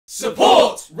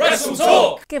Support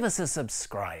WrestleTalk! Give us a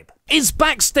subscribe. Is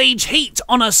backstage heat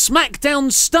on a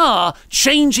SmackDown star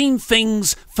changing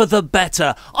things for the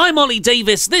better? I'm Ollie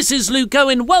Davis, this is Luke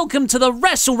Owen, welcome to the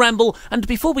WrestleRamble. And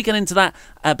before we get into that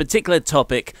particular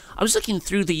topic, I was looking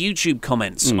through the YouTube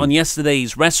comments on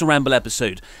yesterday's WrestleRamble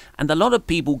episode, and a lot of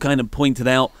people kind of pointed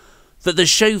out that the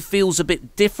show feels a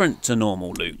bit different to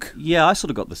normal, Luke. Yeah, I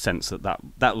sort of got the sense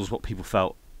that was what people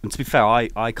felt. And to be fair,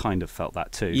 I kind of felt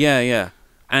that too. Yeah.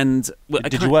 And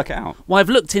did you work it out? Well, I've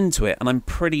looked into it, and I'm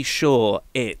pretty sure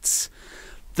it's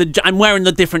I'm wearing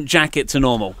the different jacket to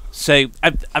normal. So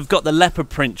I've got the leopard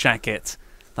print jacket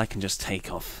that I can just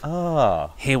take off.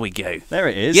 Ah, here we go. There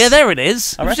it is. Yeah, there it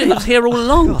is. It was here all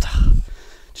along. God. Do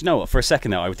you know what? For a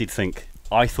second there, I did think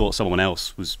I thought someone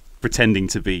else was pretending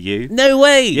to be you. No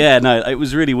way. Yeah, no, it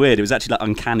was really weird. It was actually like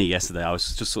uncanny yesterday. I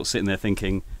was just sort of sitting there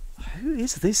thinking, who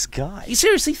is this guy? You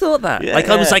seriously thought that? Yeah. Like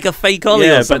I was like a fake Ollie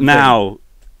or something? But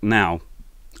now,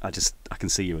 I can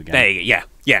see you again. There you go.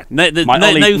 Yeah. No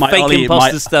fake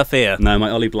imposter stuff here. No, my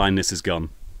Ollie blindness is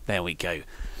gone. There we go.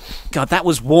 God, that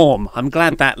was warm. I'm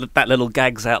glad that little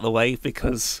gag's out of the way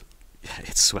because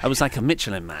it's sweaty. I was like a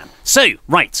Michelin man. So,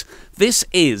 right, this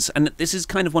is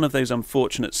kind of one of those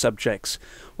unfortunate subjects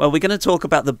where we're going to talk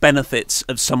about the benefits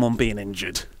of someone being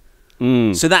injured.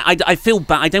 So that I feel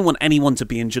bad. I don't want anyone to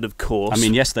be injured, of course. I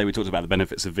mean, yesterday we talked about the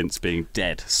benefits of Vince being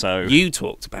dead. So you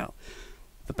talked about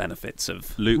the benefits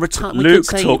of Luke retirement.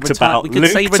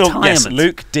 Yes,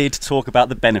 Luke did talk about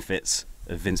the benefits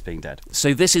of Vince being dead.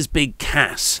 So this is Big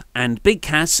Cass, and Big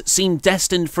Cass seemed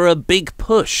destined for a big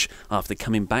push after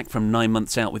coming back from 9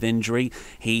 months out with injury.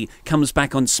 He comes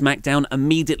back on SmackDown,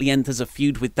 immediately enters a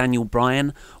feud with Daniel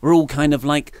Bryan. We're all kind of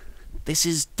like, this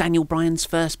is Daniel Bryan's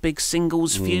first big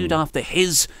singles feud after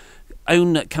his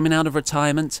own coming out of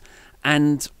retirement,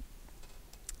 and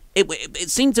it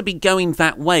seemed to be going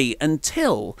that way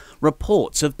until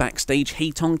reports of backstage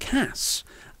heat on Cass.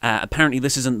 Apparently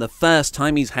this isn't the first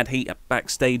time he's had heat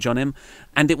backstage on him,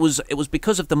 and it was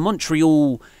because of the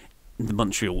Montreal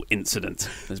incident.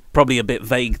 It's probably a bit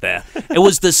vague there. It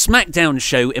was the SmackDown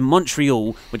show in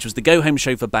Montreal, which was the go-home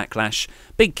show for Backlash.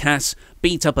 Big Cass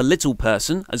beat up a little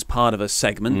person as part of a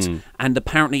segment, and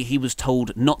apparently he was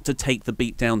told not to take the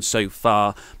beat down so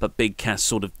far, but Big Cass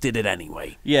sort of did it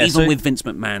anyway, even with Vince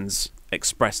McMahon's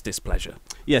expressed displeasure.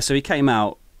 Yeah, so he came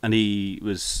out and he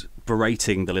was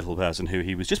berating the little person who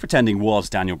he was just pretending was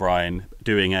Daniel Bryan,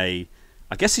 doing I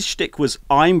guess his shtick was,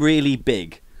 I'm really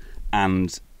big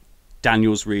and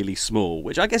Daniel's really small,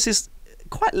 which I guess is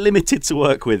quite limited to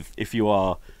work with if you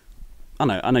are,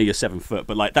 I know you're 7 foot,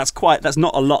 but like that's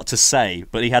not a lot to say,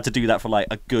 but he had to do that for like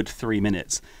a good 3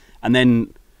 minutes. And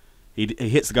then he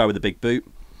hits the guy with the big boot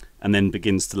and then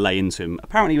begins to lay into him.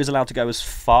 Apparently he was allowed to go as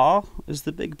far as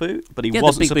the big boot, but he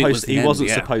wasn't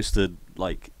supposed to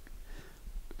like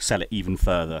sell it even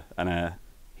further, and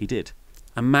he did.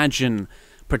 Imagine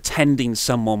pretending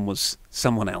someone was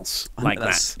someone else like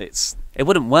that. It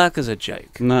wouldn't work as a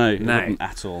joke. No, it wouldn't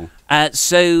at all.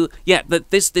 So yeah, but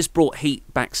this brought heat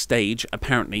backstage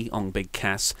apparently on Big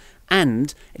Cass,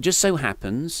 and it just so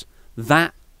happens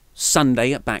that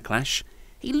Sunday at Backlash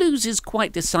he loses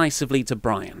quite decisively to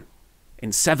Bryan.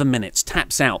 In 7 minutes,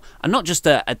 taps out, and not just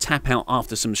a tap out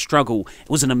after some struggle, it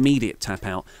was an immediate tap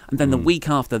out. And then the week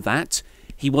after that,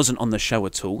 he wasn't on the show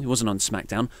at all, he wasn't on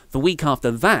SmackDown. The week after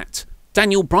that,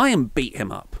 Daniel Bryan beat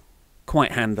him up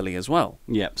quite handily as well.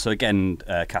 Yeah, so again,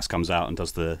 Cass comes out and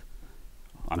does the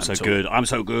I'm so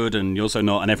good, and you're so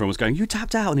not, and everyone was going, you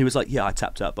tapped out, and he was like, yeah, I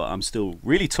tapped out, but I'm still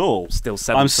really tall. Still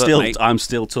 7 foot, mate. I'm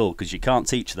still tall, because you can't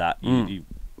teach that. You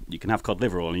can have cod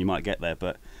liver oil, and you might get there,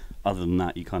 but other than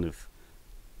that,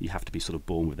 you have to be sort of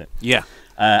born with it. Yeah.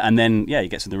 And then, he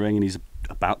gets in the ring, and he's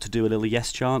about to do a little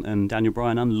yes chant, and Daniel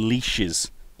Bryan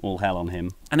unleashes all hell on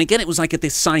him. And again, it was like a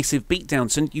decisive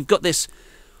beatdown. So you've got this.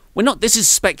 This is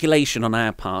speculation on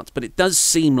our part, but it does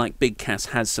seem like Big Cass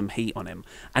has some heat on him.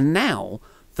 And now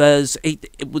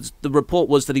the report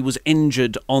was that he was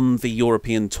injured on the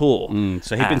European tour.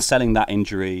 So he'd been selling that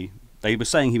injury. They were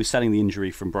saying he was selling the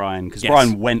injury from Bryan because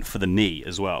Bryan went for the knee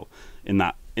as well in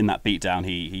that beatdown.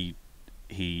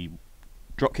 He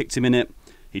drop kicked him in it.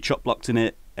 He chop blocked in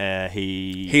it.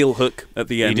 He heel hook at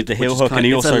the end. He did the heel hook, and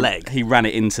he ran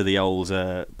it into the old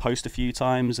post a few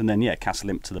times, and then Cass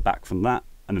limped to the back from that.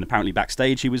 And then apparently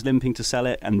backstage he was limping to sell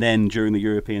it. And then during the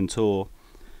European tour,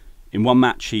 in one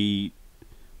match he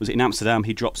Amsterdam,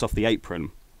 he drops off the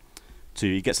apron.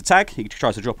 He gets a tag. He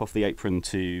tries to drop off the apron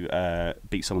to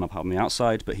beat someone up on the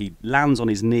outside, but he lands on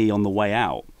his knee on the way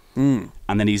out. And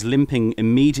then he's limping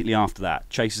immediately after that,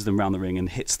 chases them around the ring and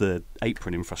hits the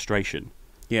apron in frustration.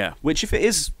 Yeah. Which, if it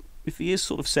is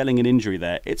sort of selling an injury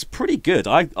there, it's pretty good.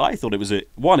 I thought it was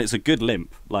it's a good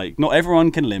limp. Like, not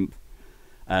everyone can limp.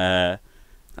 A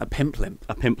pimp limp.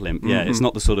 A pimp limp. Yeah, it's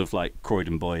not the sort of like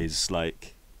Croydon boys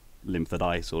like limp that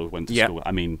I sort of went to school.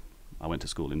 I mean, I went to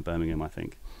school in Birmingham, I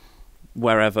think.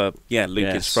 Wherever,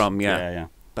 Luke is from, yeah.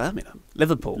 Birmingham,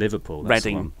 Liverpool, that's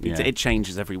Reading. the one. Yeah. It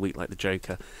changes every week, like the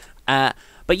Joker.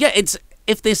 But yeah,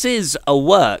 if this is a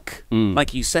work,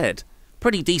 like you said,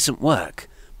 pretty decent work,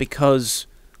 because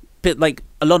like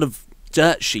a lot of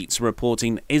dirt sheets are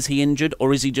reporting, is he injured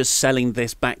or is he just selling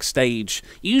this backstage?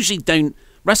 Usually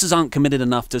wrestlers aren't committed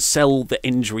enough to sell the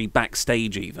injury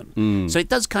backstage even. So it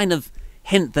does kind of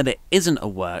hint that it isn't a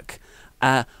work.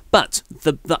 But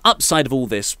the upside of all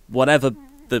this, whatever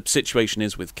the situation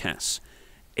is with Cass,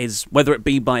 is whether it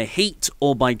be by heat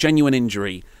or by genuine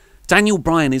injury, Daniel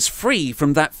Bryan is free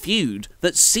from that feud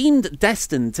that seemed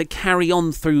destined to carry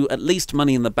on through at least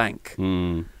Money in the Bank.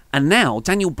 And now,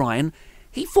 Daniel Bryan,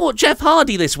 he fought Jeff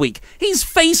Hardy this week. He's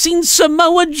facing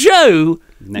Samoa Joe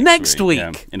next week.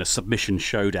 Yeah. In a submission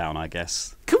showdown, I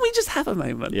guess. Can we just have a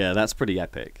moment? Yeah, that's pretty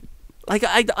epic. Like,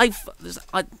 I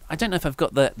don't know if I've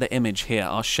got the image here.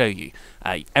 I'll show you.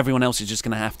 Everyone else is just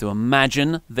going to have to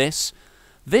imagine this.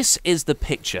 This is the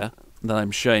picture that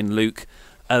I'm showing Luke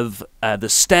of the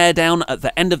stare down at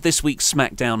the end of this week's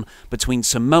SmackDown between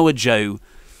Samoa Joe,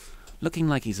 looking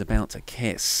like he's about to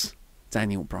kiss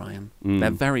Daniel Bryan.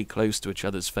 They're very close to each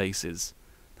other's faces.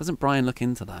 Doesn't Bryan look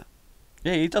into that?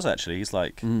 Yeah, he does actually. He's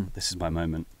like, this is my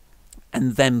moment.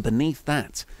 And then beneath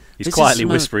that, he's quietly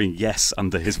whispering yes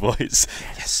under his voice.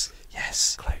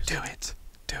 Yes. Close. Do it.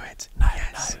 No,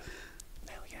 yes.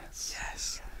 No,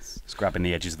 yes. He's grabbing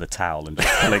the edges of the towel and just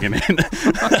pulling him in.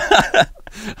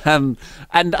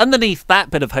 And underneath that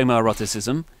bit of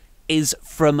homoeroticism is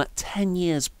from 10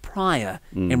 years prior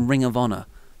in Ring of Honor.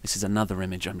 This is another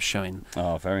image I'm showing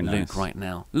very nice. Luke right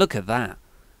now. Look at that.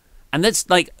 And that's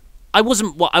like, I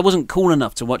wasn't cool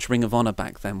enough to watch Ring of Honor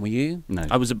back then, were you? No.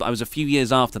 I was a few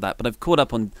years after that, but I've caught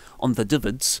up on the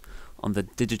DVDs, on the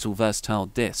digital versatile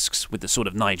discs, with the sort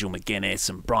of Nigel McGuinness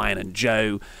and Bryan and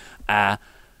Joe.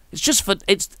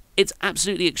 It's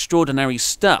absolutely extraordinary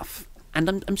stuff,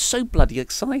 and I'm so bloody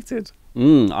excited.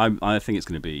 I think it's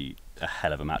going to be a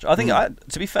hell of a match. I think,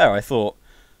 to be fair, I thought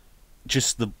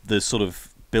just the sort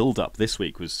of build-up this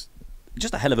week was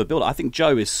just a hell of a build-up. I think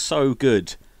Joe is so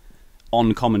good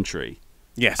on commentary,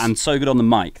 and so good on the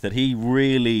mic, that he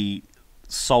really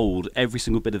sold every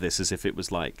single bit of this as if it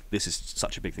was like, this is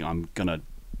such a big thing, I'm going to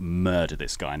murder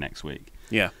this guy next week.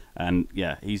 And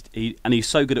he's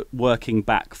so good at working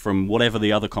back from whatever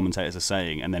the other commentators are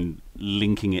saying and then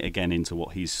linking it again into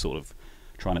what he's sort of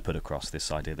trying to put across,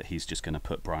 this idea that he's just going to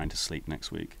put Bryan to sleep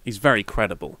next week. He's very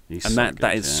credible, and so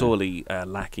that is sorely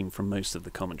lacking from most of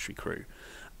the commentary crew.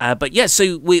 But yeah,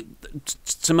 so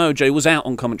Samoa Joe was out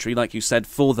on commentary, like you said,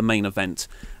 for the main event.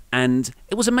 And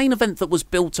it was a main event that was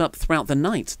built up throughout the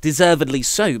night, deservedly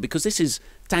so, because this is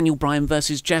Daniel Bryan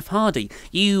versus Jeff Hardy.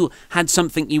 You had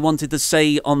something you wanted to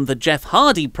say on the Jeff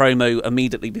Hardy promo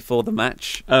immediately before the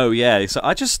match. Oh, yeah. So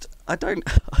I don't...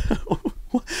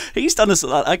 He's done this...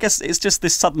 I guess it's just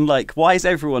this sudden, like, why is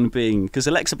everyone being... Because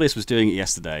Alexa Bliss was doing it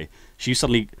yesterday. She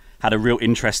suddenly had a real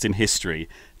interest in history.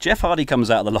 Jeff Hardy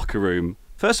comes out of the locker room,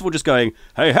 first of all just going,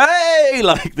 hey,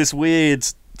 like this weird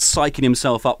psyching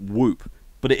himself up whoop.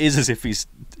 But it is as if he's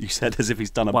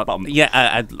done a bump.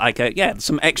 Yeah,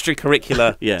 some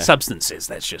extracurricular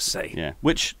substances, let's just say. Yeah,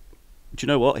 which, do you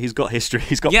know what? He's got history.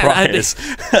 He's got priors.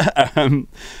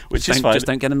 Which is fine. Just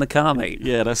don't get in the car, mate.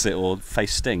 Yeah, that's it. Or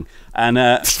face Sting.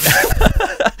 And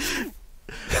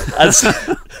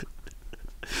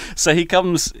so he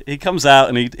comes out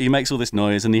and he makes all this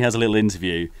noise and he has a little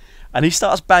interview and he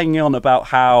starts banging on about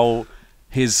how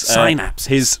his synapses,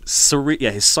 his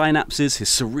synapses, his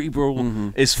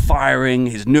cerebral is firing,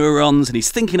 his neurons, and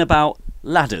he's thinking about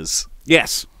ladders.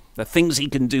 Yes, the things he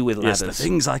can do with ladders. Yes, the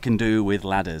things I can do with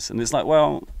ladders. And it's like,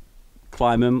 well,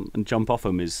 climb them and jump off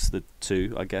them is the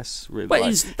two, I guess. Really. But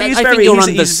he's very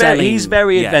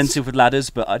inventive with ladders,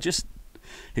 but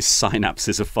his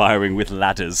synapses are firing with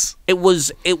ladders. It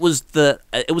was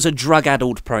a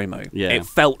drug-addled promo. Yeah. It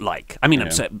felt like. I mean,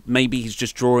 maybe he's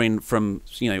just drawing from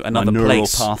another neural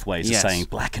place. Pathways are saying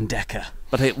Black and Decker.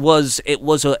 But it was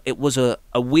a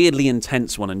weirdly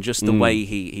intense one, and just the way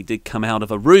he did come out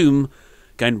of a room,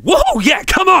 going, "Whoa, yeah,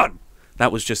 come on."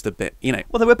 That was just a bit,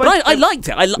 Well, they were both, but I liked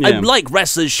it. I like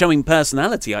wrestlers showing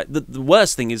personality. The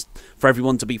worst thing is for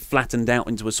everyone to be flattened out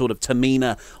into a sort of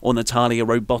Tamina or Natalia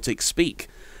robotic speak.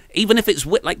 Even if it's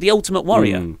like the Ultimate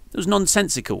Warrior, it was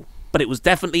nonsensical, but it was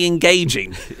definitely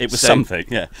engaging. It was something,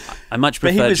 yeah. I much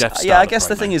prefer Jeff's style. Yeah, I guess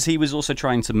the thing is he was also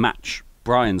trying to match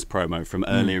Bryan's promo from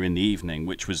earlier in the evening,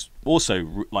 which was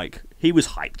also like he was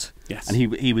hyped. Yes, and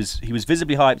he was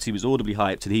visibly hyped. He was audibly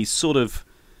hyped, and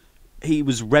he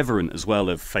was reverent as well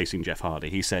of facing Jeff Hardy.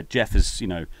 He said Jeff has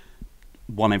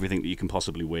won everything that you can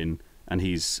possibly win, and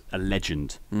he's a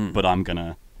legend. But I'm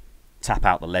gonna tap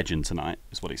out the legend tonight,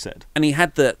 is what he said. And he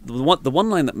had the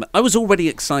one line that I was already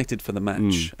excited for the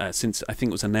match since I think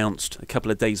it was announced a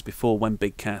couple of days before when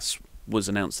Big Cass was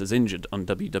announced as injured on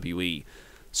WWE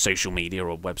social media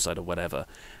or website or whatever,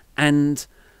 and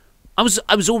I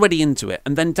was already into it.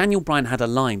 And then Daniel Bryan had a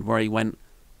line where he went,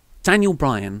 Daniel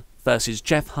Bryan versus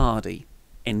Jeff Hardy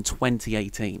in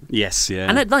 2018. Yes, yeah.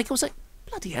 And I was like,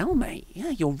 bloody hell, mate.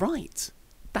 Yeah, you're right.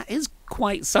 That is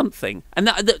quite something. And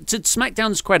that, to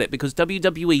SmackDown's credit, because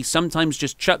WWE sometimes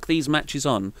just chuck these matches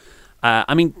on.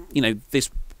 I mean, this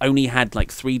only had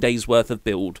like 3 days worth of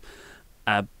build,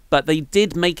 but they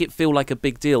did make it feel like a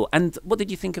big deal. And what did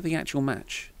you think of the actual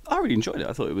match? I really enjoyed it.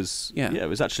 I thought it was it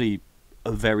was actually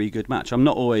a very good match. I'm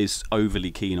not always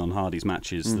overly keen on Hardy's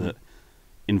matches that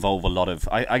involve a lot of.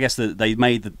 I guess that they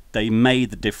made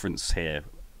the difference here,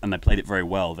 and they played it very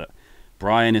well. That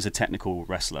Bryan is a technical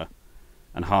wrestler,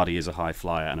 and Hardy is a high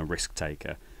flyer and a risk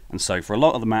taker. And so for a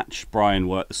lot of the match, Bryan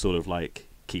worked the sort of like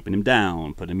keeping him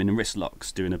down, putting him in wrist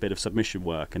locks, doing a bit of submission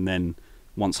work, and then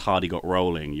once Hardy got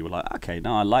rolling, you were like, okay,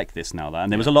 no, I like this now. And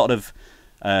there was a lot of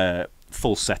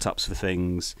false setups for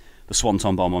things. The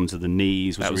Swanton bomb onto the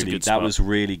knees was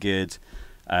really good.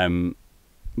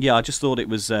 I just thought it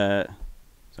was. Sorry,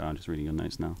 I'm just reading your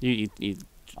notes now.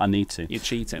 I need to. You're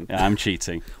cheating. Yeah, I'm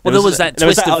cheating. Well, there was that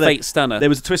Twist of Fate stunner. There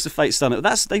was a Twist of Fate stunner.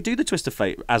 They do the Twist of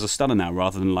Fate as a stunner now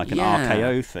rather than like an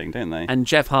RKO thing, don't they? And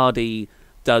Jeff Hardy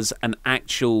does an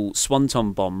actual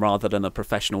Swanton bomb rather than a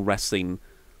professional wrestling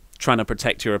trying to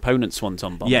protect your opponent's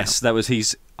Swanton bomb. Yes, that was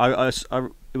his. It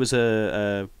was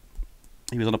a.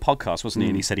 He was on a podcast, wasn't he?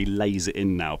 And he said he lays it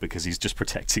in now because he's just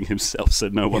protecting himself, so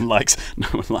no one likes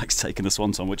taking the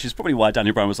Swanton, which is probably why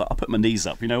Daniel Bryan was like, I'll put my knees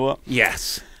up. You know what?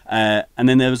 Yes. And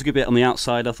then there was a good bit on the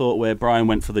outside, I thought, where Bryan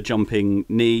went for the jumping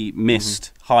knee,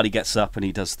 missed. Hardy gets up and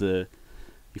he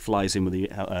flies in with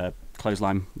the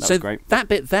clothesline. That was great. That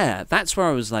bit there, that's where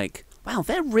I was like, wow,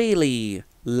 they're really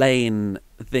laying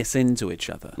this into each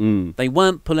other. They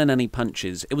weren't pulling any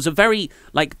punches. It was a very,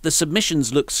 the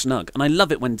submissions look snug. And I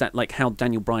love it when, how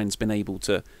Daniel Bryan's been able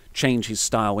to change his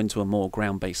style into a more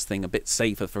ground-based thing, a bit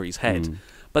safer for his head.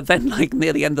 But then,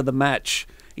 near the end of the match,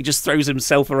 he just throws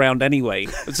himself around anyway.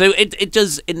 So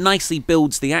it nicely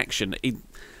builds the action.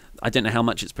 I don't know how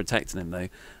much it's protecting him, though.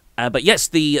 But yes,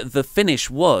 the finish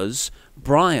was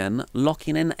Bryan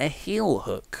locking in a heel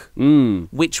hook,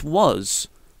 which was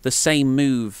the same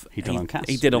move he did on Cass.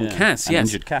 He did on Cass, yes. And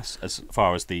injured Cass, as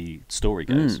far as the story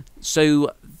goes.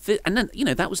 So, and then,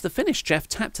 that was the finish. Jeff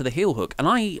tapped to the heel hook. And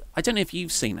I don't know if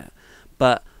you've seen it,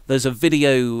 but there's a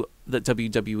video that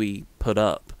WWE put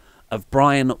up of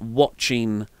Bryan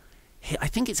watching, I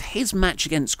think it's his match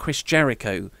against Chris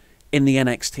Jericho in the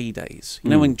NXT days.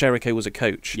 You know, when Jericho was a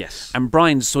coach? Yes. And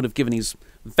Bryan's sort of given his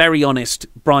very honest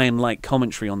Bryan-like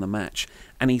commentary on the match.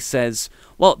 And he says,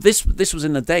 well, this was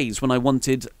in the days when I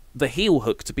wanted the heel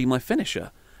hook to be my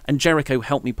finisher. And Jericho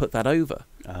helped me put that over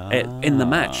in the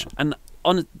match. And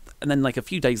then a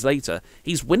few days later,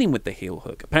 he's winning with the heel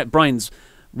hook. Bryan's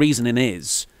reasoning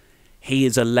is he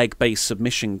is a leg-based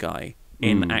submission guy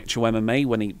in actual MMA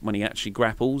when he actually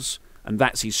grapples. And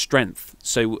that's his strength.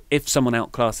 So if someone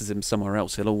outclasses him somewhere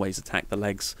else, he'll always attack the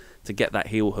legs to get that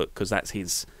heel hook because that's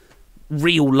his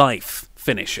real-life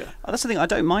finisher. That's the thing. I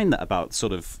don't mind that about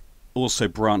sort of also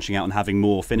branching out and having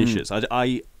more finishers.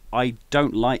 I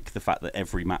don't like the fact that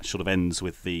every match sort of ends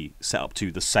with the setup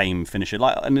to the same finisher.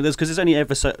 Because there's only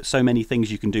ever so many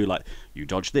things you can do. Like you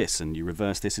dodge this and you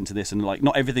reverse this into this, and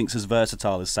not everything's as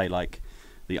versatile as say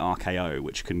the RKO,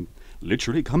 which can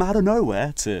literally come out of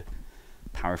nowhere to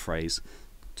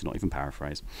not even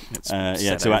paraphrase.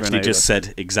 To actually just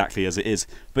said exactly as it is.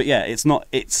 But yeah,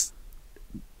 it's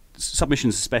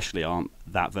submissions especially aren't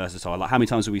that versatile. Like how many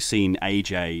times have we seen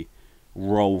AJ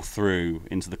roll through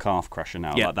into the calf crusher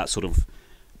now? Like that sort of,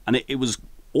 and it was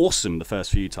awesome the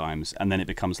first few times, and then it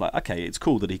becomes like, okay, it's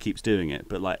cool that he keeps doing it,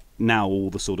 but now all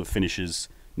the sort of finishes,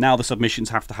 now the submissions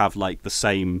have to have the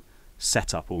same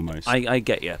setup almost. I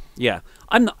get you. Yeah,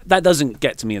 that doesn't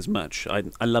get to me as much. I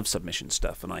love submission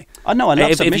stuff, and I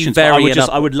love submissions.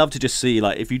 I would love to just see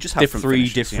if you just have three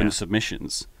different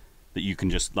submissions that you can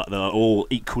just they're all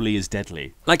equally as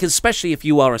deadly. Especially if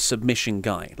you are a submission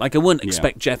guy. I wouldn't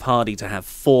expect Jeff Hardy to have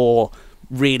 4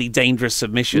 really dangerous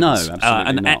submissions. No, absolutely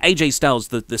and not. AJ Styles,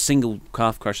 the single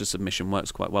calf crusher submission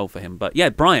works quite well for him. But yeah,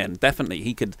 Bryan definitely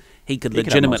he could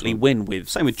legitimately win with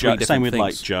same with three Joe, same with different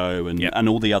like things. Joe and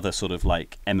all the other sort of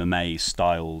like MMA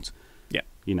styled. Yeah.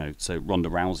 You know, so Ronda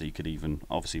Rousey could even,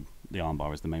 obviously the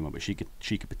armbar is the main one, but she could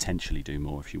potentially do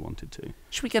more if she wanted to.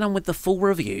 Should we get on with the full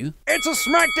review? It's a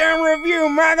SmackDown review,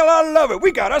 Michael. I love it.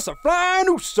 We got us a flying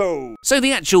Uso. So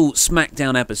the actual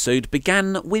SmackDown episode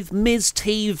began with Miz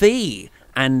TV,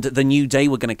 and the New Day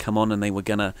were going to come on, and they were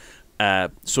going to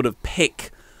sort of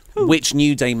pick which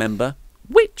New Day member,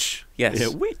 which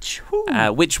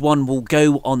one will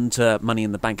go on to Money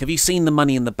in the Bank. Have you seen the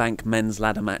Money in the Bank men's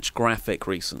ladder match graphic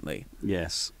recently?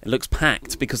 Yes. It looks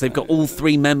packed because they've got all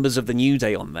three members of the New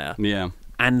Day on there. Yeah.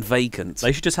 And vacant.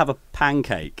 They should just have a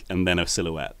pancake and then a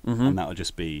silhouette, and that would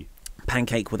just be...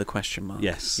 Pancake with a question mark.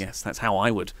 Yes. Yes, that's how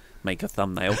I would make a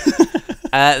thumbnail.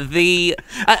 Can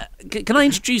I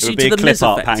introduce you to the Miz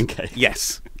clip-art effect? pancake.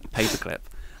 Yes, paperclip.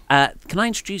 Can I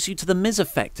introduce you to the Miz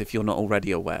effect if you're not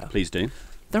already aware? Please do.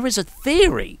 There is a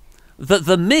theory that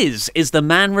the Miz is the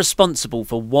man responsible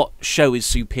for what show is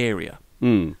superior.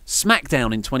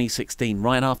 SmackDown in 2016,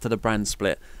 right after the brand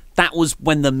split, that was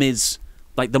when the Miz,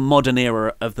 like the modern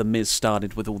era of the Miz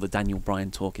started with all the Daniel Bryan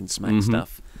talking smack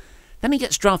stuff. Then he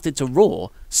gets drafted to Raw,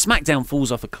 SmackDown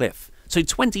falls off a cliff. So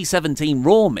 2017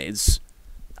 Raw Miz,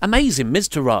 amazing Miz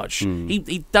Taraj.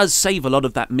 He does save a lot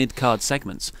of that mid-card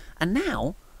segments. And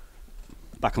now...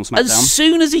 Back on SmackDown. As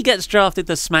soon as he gets drafted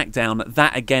to SmackDown,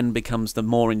 that again becomes the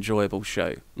more enjoyable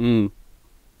show.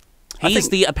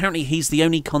 Apparently he's the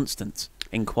only constant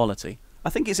in quality.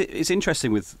 I think it's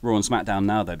interesting with Raw and SmackDown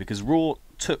now, though, because Raw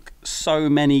took so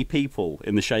many people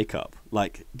in the shake-up.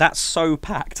 Like, that's so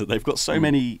packed that they've got so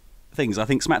many things. I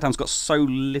think SmackDown's got so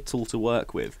little to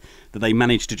work with that they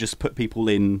managed to just put people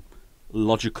in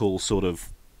logical sort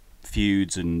of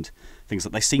feuds and things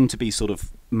that they seem to be sort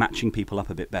of matching people up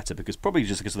a bit better, because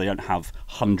they don't have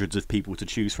hundreds of people to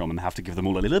choose from and have to give them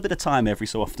all a little bit of time every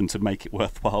so often to make it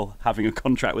worthwhile having a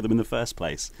contract with them in the first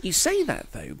place. You say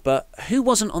that though, but who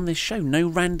wasn't on this show? No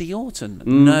Randy Orton,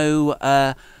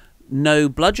 no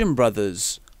Bludgeon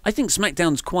Brothers. I think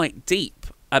SmackDown's quite deep.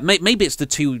 Maybe it's the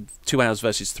 2 hours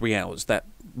versus 3 hours that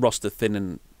roster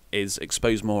thinning is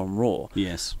exposed more on Raw.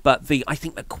 Yes, but I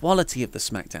think the quality of the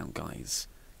SmackDown guys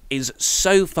is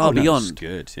so far beyond. It's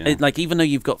good, yeah. Like, even though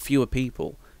you've got fewer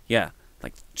people,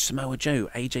 like Samoa Joe,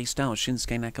 AJ Styles,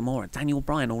 Shinsuke Nakamura, Daniel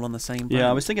Bryan, all on the same brand. Yeah,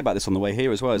 I was thinking about this on the way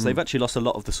here as well. They've actually lost a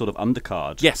lot of the sort of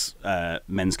undercard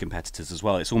men's competitors as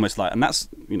well. It's almost like, and that's,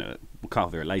 we'll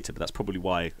cover it later, but that's probably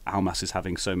why Almas is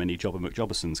having so many Jobber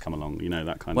McJobbersons come along,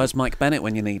 that kind Where's Mike Bennett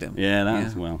when you need him?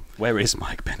 Yeah, well, where is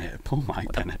Mike Bennett? Poor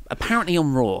Mike Bennett. Apparently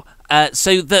on Raw.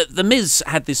 So the Miz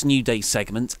had this New Day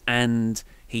segment, and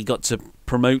he got to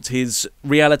promote his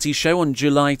reality show on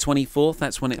July 24th.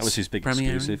 That's when it's That was his big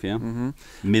premiering. exclusive, yeah.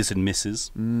 Miz and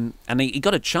Mrs. And he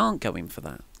got a chant going for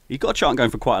that. He got a chant going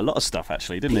for quite a lot of stuff,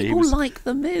 actually, didn't he? People like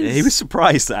the Miz. He was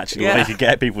surprised, actually, what he could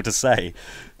get people to say.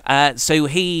 So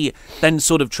he then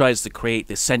sort of tries to create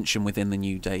dissension within the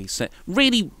New Day,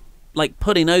 really like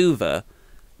putting over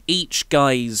each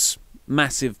guy's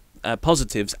massive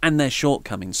positives and their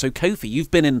shortcomings. So Kofi,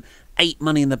 you've been in 8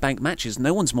 Money in the Bank matches.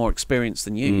 No one's more experienced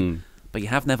than you, but you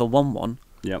have never won one.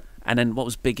 Yep. And then what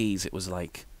was Big E's? It was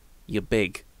like, you're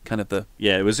big, kind of the...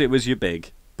 Yeah, it was you're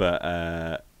big,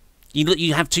 but...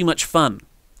 You have too much fun.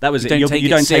 That was you it. Don't take you it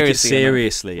don't take it seriously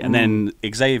seriously. And then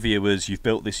Xavier was, you've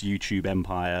built this YouTube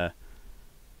empire,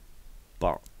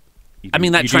 but...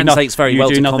 that translates very well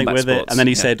to do nothing combat with sports. it. And then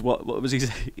he said, what was he?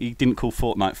 He didn't call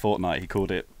Fortnite. He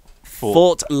called it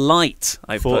Fortlight.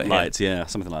 Fortlight, yeah,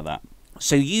 something like that.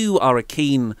 So you are a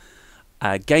keen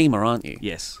gamer, aren't you?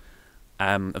 Yes.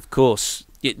 Of course,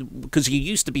 because you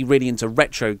used to be really into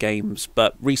retro games,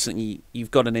 but recently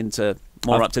you've gotten into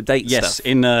more up-to-date stuff. Yes,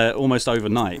 in almost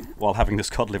overnight, while having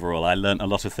this cod liver oil, I learnt a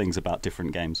lot of things about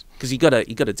different games. Because you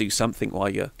gotta do something while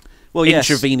you're yes.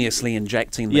 intravenously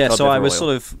injecting the cod so liver I was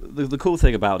oil. sort of the cool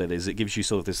thing about it is it gives you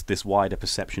sort of this wider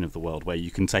perception of the world where you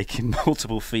can take in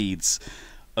multiple feeds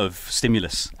of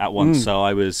stimulus at once. So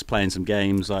I was playing some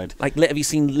games. Have you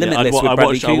seen Limitless with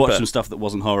Bradley Cooper? I watched some stuff that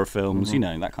wasn't horror films,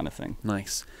 that kind of thing.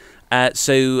 Nice.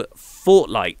 So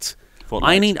Fortnite.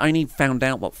 I need found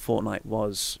out what Fortnite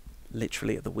was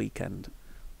literally at the weekend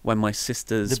when my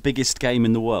sister's... The biggest game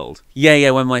in the world?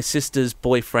 Yeah, when my sister's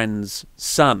boyfriend's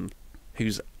son,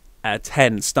 who's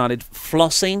 10, started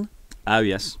flossing. Oh,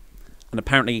 yes. And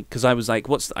apparently, because I was like,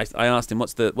 I asked him,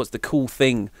 what's the cool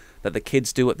thing that the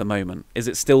kids do at the moment? Is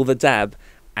it still the dab?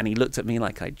 And he looked at me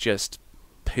like I just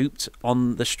pooped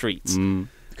on the streets.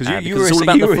 Because it's all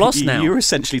about the floss now. You were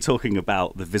essentially talking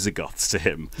about the Visigoths to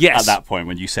him Yes. at that point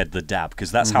when you said the dab,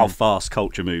 because that's how fast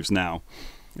culture moves now.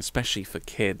 Especially for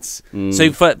kids. So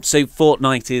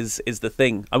Fortnite is the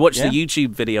thing. I watched the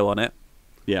YouTube video on it.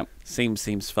 Yeah.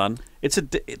 Seems fun. It's a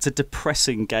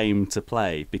depressing game to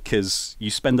play because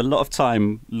you spend a lot of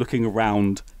time looking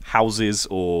around houses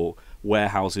or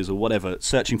warehouses or whatever,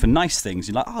 searching for nice things.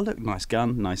 You're like, oh look, nice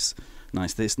gun, nice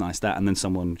this, nice that, and then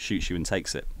someone shoots you and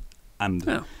takes it, and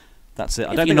that's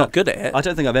it. You're not good at it. I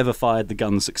don't think I've ever fired the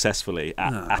gun successfully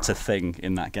at a thing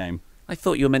in that game. I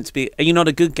thought you were meant to be. Are you not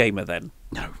a good gamer then?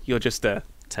 No, you're just a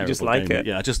terrible. You just like gamer. it.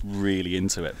 Yeah, just really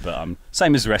into it. But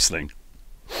same as wrestling.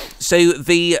 So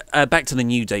the back to the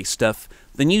New Day stuff.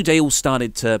 The New Day all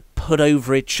started to put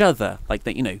over each other, like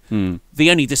that. The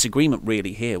only disagreement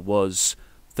really here was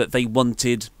that they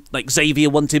wanted, like Xavier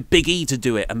wanted Big E to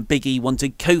do it, and Big E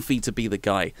wanted Kofi to be the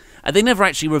guy. And they never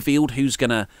actually revealed who's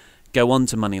gonna go on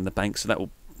to Money in the Bank, so that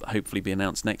will hopefully be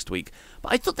announced next week.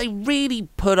 But I thought they really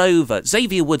put over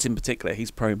Xavier Woods in particular. His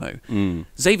promo.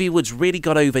 Xavier Woods really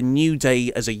got over New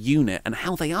Day as a unit and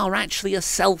how they are actually a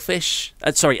selfless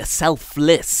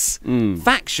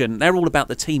faction. They're all about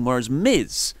the team, whereas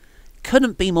Miz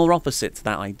couldn't be more opposite to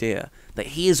that idea. That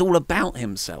he is all about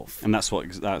himself. And that's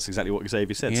exactly what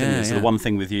Xavier said. Yeah, So the one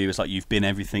thing with you is like you've been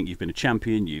everything. You've been a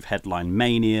champion. You've headlined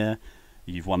Mania.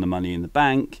 You've won the Money in the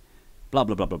Bank. Blah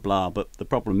blah blah blah blah. But the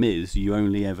problem is you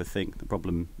only ever think. The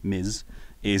problem is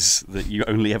that you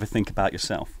only ever think about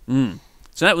yourself.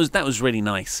 So that was really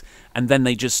nice. And then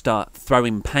they just start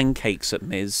throwing pancakes at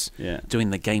Miz,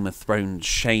 doing the Game of Thrones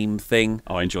shame thing.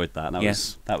 Oh, I enjoyed that.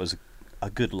 That was a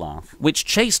good laugh. Which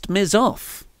chased Miz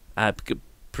off.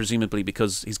 Presumably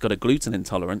because he's got a gluten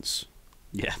intolerance.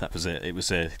 Yeah, that was it. It was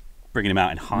bringing him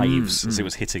out in hives as it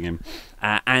was hitting him.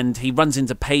 And he runs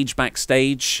into Paige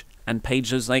backstage, and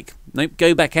Paige was like, nope,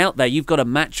 go back out there. You've got a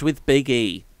match with Big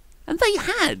E. And they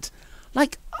had.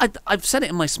 Like, I've said it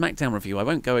in my SmackDown review. I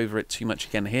won't go over it too much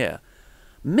again here.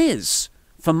 Miz,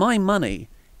 for my money,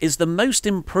 is the most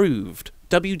improved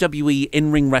WWE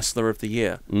in-ring wrestler of the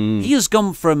year. He has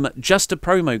gone from just a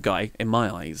promo guy, in my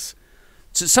eyes,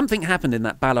 so something happened in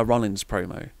that Balor Rollins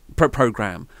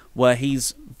program where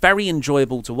he's very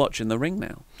enjoyable to watch in the ring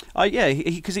now. Yeah,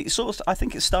 because I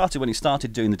think it started when he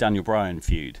started doing the Daniel Bryan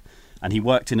feud, and he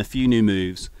worked in a few new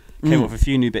moves, came up with a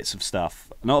few new bits of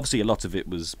stuff, and obviously a lot of it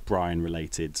was Bryan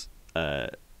related,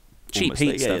 cheap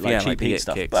heat stuff, cheap heat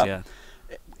stuff. Kicks, but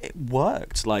it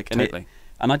worked, totally.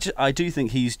 I do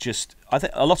think he's just. I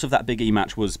think a lot of that Big E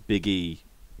match was Big E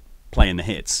playing the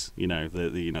hits,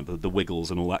 the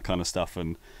wiggles and all that kind of stuff,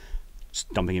 and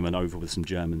just dumping him over with some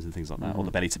Germans and things like that, or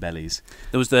the belly to bellies.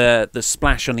 There was the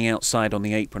splash on the outside on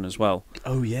the apron as well.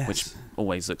 Oh yes, which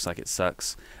always looks like it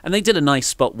sucks. And they did a nice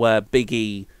spot where Big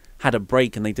E had a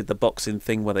break, and they did the boxing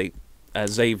thing where they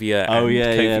Xavier and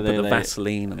Kofi put the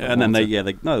Vaseline and then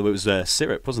it was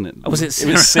syrup, wasn't it? Oh, was it syrup?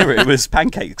 It was syrup. It was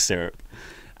pancake syrup.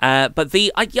 But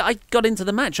I got into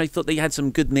the match. I thought they had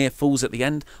some good near falls at the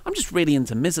end. I'm just really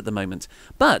into Miz at the moment.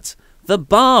 But the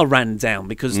bar ran down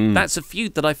because that's a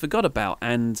feud that I forgot about.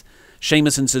 And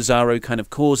Sheamus and Cesaro kind of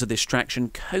cause a distraction.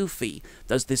 Kofi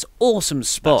does this awesome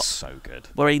spot. That's so good.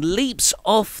 Where he leaps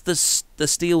off the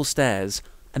steel stairs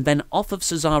and then off of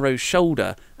Cesaro's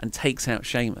shoulder and takes out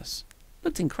Sheamus.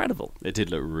 Looked incredible. It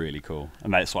did look really cool.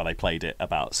 And that's why they played it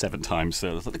about 7 times.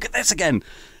 So I thought, look at this again.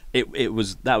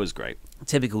 That was great.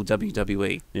 Typical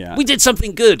WWE. Yeah, we did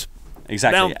something good.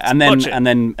 Exactly. Now, and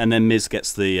then Miz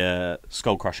gets the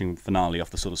skull crushing finale off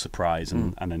the sort of surprise,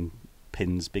 and then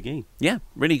pins Big E. Yeah,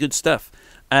 really good stuff.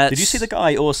 Did you see the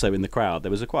guy also in the crowd?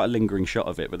 There was quite a lingering shot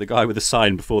of it, but the guy with the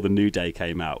sign before the New Day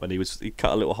came out, and he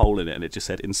cut a little hole in it, and it just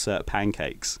said "Insert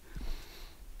pancakes."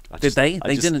 Did they?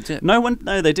 They didn't do it. No,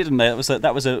 they didn't. That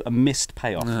was a missed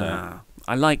payoff there.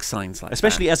 I like signs like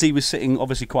especially that. as he was sitting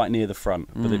obviously quite near the front,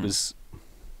 but it was,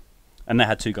 and they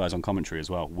had 2 guys on commentary as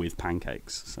well with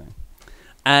pancakes. So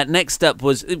next up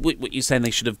was what you're saying they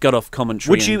should have got off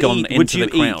commentary and gone into the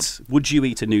crowd. Would you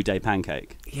eat a New Day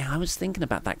pancake? Yeah, I was thinking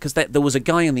about that because there was a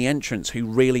guy in the entrance who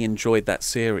really enjoyed that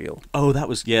cereal. Oh, that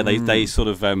was they sort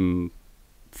of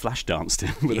flash danced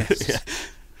him with it.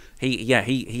 Yeah.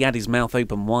 He had his mouth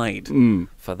open wide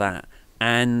for that.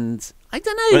 And I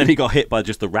don't know. But then he got hit by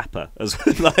just the rapper.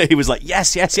 He was like,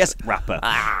 yes, rapper.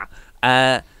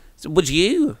 So would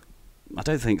you? I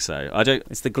don't think so. I don't.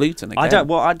 It's the gluten again.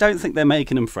 I don't think they're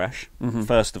making them fresh.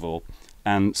 First of all,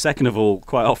 and second of all,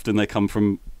 quite often they come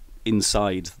from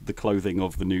inside the clothing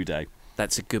of the New Day.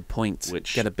 That's a good point.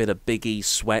 Which get a bit of Big E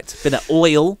sweat, bit of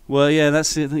oil. Well, yeah,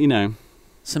 that's it.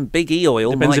 Some Big E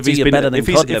oil might do you better than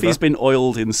cod liver. If he's been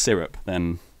oiled in syrup,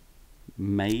 then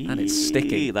Maybe And it's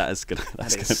sticky. That's gonna be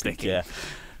sticky. yeah.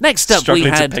 Next up, Struggling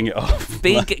we to had ping it off.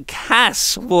 Big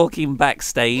Cass walking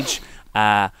backstage.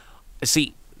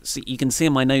 See, you can see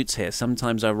in my notes here,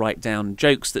 sometimes I write down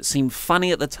jokes that seem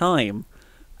funny at the time,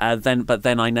 but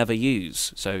then I never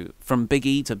use. So from Big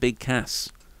E to Big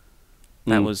Cass,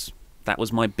 that was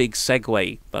my big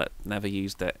segue, but never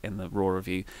used it in the Raw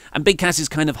review. And Big Cass is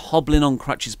kind of hobbling on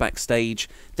crutches backstage,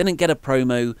 didn't get a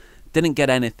promo, didn't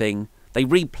get anything. They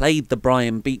replayed the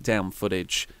Bryan beatdown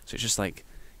footage, so it's just like,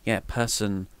 yeah,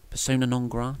 persona non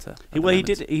grata. Well, he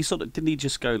did. He sort of didn't. He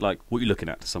just go like, "What are you looking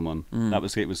at?" to someone. That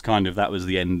was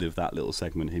the end of that little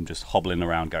segment. Him just hobbling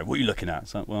around, going, "What are you looking at?"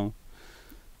 It's like, well,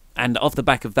 and off the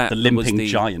back of that, the limping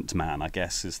giant man, I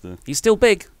guess, is the. He's still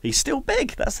big. He's still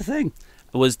big. That's the thing.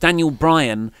 It was Daniel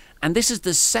Bryan, and this is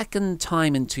the second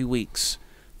time in 2 weeks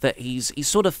that he's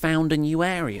sort of found a new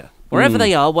area. Wherever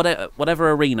they are,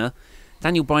 whatever arena,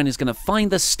 Daniel Bryan is going to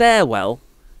find the stairwell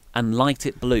and light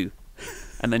it blue.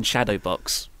 And then shadow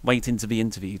box, waiting to be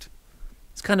interviewed.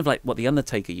 It's kind of like what The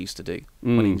Undertaker used to do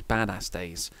when he was badass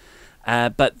days.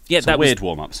 But yeah, it's a weird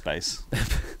warm-up space.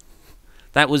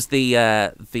 That was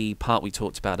the part we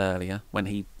talked about earlier, when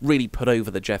he really put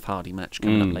over the Jeff Hardy match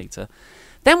coming up later.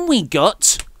 Then we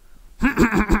got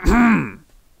Aiden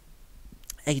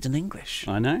English.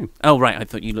 I know. Oh right, I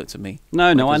thought you looked at me. No,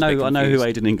 I know who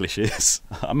Aiden English is.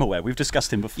 I'm aware. We've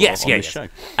discussed him before on this show.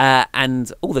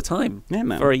 And all the time,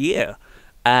 for a year.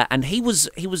 And he was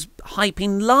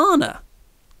hyping Lana.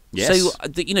 Yes. So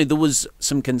there was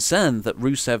some concern that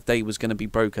Rusev Day was going to be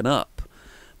broken up,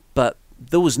 but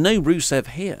there was no Rusev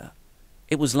here.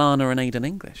 It was Lana and Aiden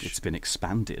English. It's been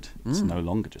expanded. It's no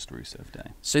longer just Rusev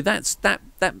Day. So that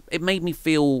it made me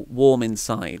feel warm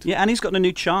inside. Yeah, and he's got a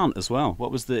new chant as well.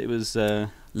 What was it was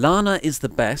Lana is the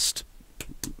best.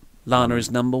 Lana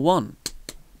is number one.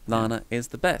 Lana is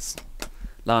the best.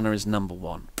 Lana is number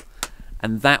one.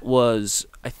 And that was,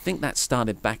 I think that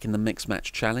started back in the Mixed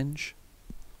Match Challenge,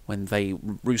 when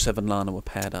Rusev and Lana were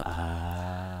paired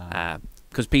up.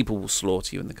 Because people will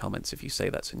slaughter you in the comments if you say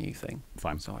that's a new thing.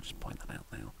 Fine. So I'll just point that out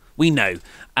now. We know.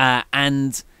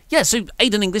 And yeah, so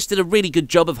Aiden English did a really good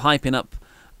job of hyping up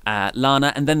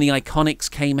Lana, and then the Iconics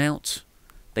came out.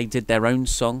 They did their own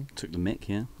song. Took the mick,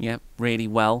 yeah. Yeah, really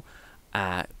well,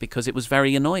 because it was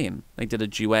very annoying. They did a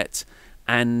duet,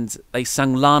 and they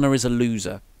sung Lana is a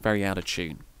Loser, very out of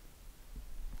tune.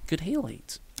 Good heel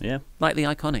heat. Yeah. Like the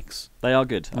Iconics. They are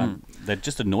good. They're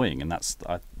just annoying, and that's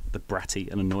the bratty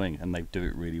and annoying, and they do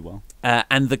it really well.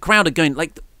 And the crowd are going,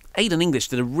 like, Aiden English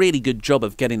did a really good job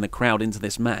of getting the crowd into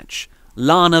this match.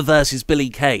 Lana versus Billie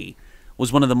Kay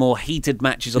was one of the more heated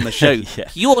matches on the show,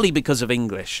 purely because of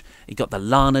English. He got the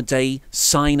Lana Day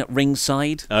sign at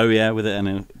ringside. Oh yeah, with it,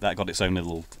 and that got its own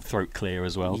little throat clear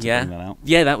as well to bring that out.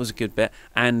 Yeah, that was a good bit.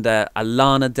 And a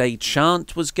Lana Day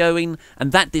chant was going,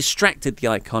 and that distracted the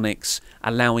Iconics,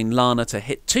 allowing Lana to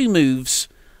hit 2 moves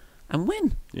and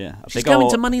win. Yeah, she's going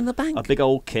to Money in the Bank. A big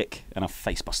old kick and a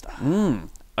facebuster.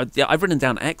 I've written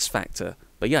down X Factor,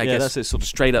 but I guess that's it, sort of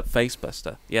straight up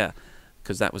facebuster. Yeah,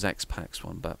 because that was X-Pac's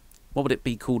one. But what would it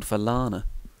be called for Lana?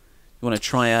 You want to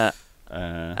try a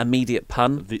immediate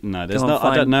pun? No, there's not.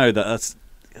 I don't know. That's.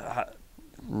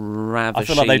 Ravishing. I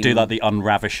feel like they do like the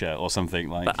Unravisher or something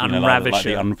like the like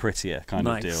the Unprettier kind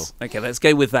of deal. Okay, let's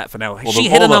go with that for now. She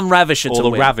hit an Unravisher to win. Or the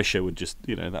win. Ravisher would just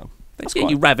that.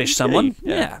 You ravish someone.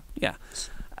 Yeah.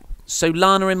 So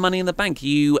Lana in Money in the Bank. Are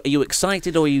you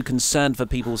excited or are you concerned for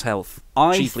people's health?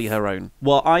 Chiefly her own.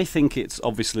 Well, I think it's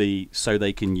obviously so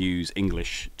they can use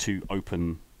English to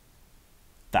open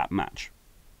that match.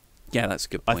 Yeah, that's a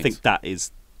good point. I think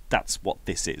that's what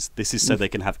this is. This is so they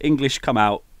can have English come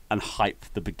out and hype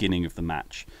the beginning of the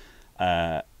match,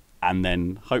 and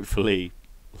then hopefully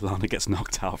Lana gets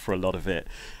knocked out for a lot of it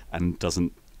and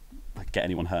doesn't get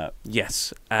anyone hurt.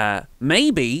 Yes,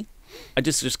 maybe. It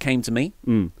just came to me.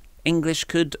 English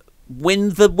could win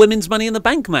the Women's Money in the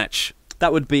Bank match.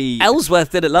 That would be... Ellsworth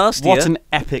did it last year. What an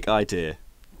epic idea.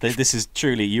 This is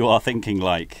truly, you are thinking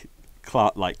like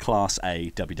Class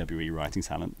A WWE writing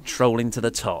talent. Trolling to the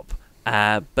top.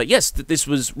 But yes, this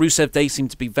was... Rusev Day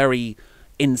seemed to be very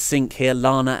in sync here.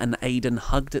 Lana and Aiden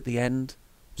hugged at the end.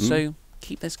 So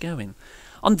keep this going.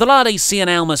 Andrade Cien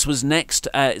Almas was next.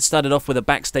 It started off with a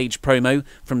backstage promo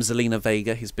from Zelina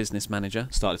Vega, his business manager.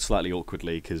 Started slightly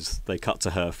awkwardly because they cut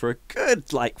to her for a good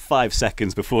 5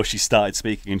 seconds before she started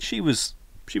speaking, and she was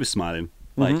smiling,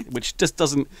 which just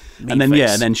doesn't. And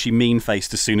then she mean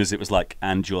faced as soon as it was like,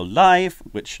 "And you're live,"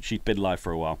 which she'd been live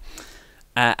for a while.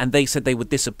 And they said they were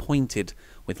disappointed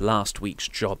with last week's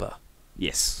jobber.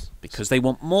 Yes, because they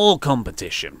want more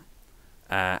competition.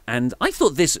 And I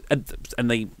thought this, and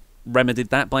they remedied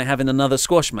that by having another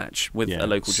squash match with a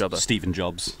local jobber. Stephen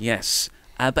Jobs. Yes.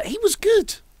 But he was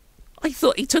good. I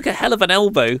thought he took a hell of an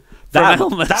elbow from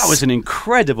Almas. That was an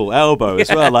incredible elbow as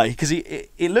well, like, because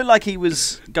it looked like he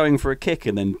was going for a kick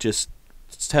and then just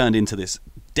turned into this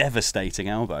devastating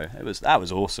elbow. That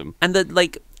was awesome. And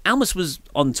Almas was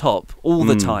on top all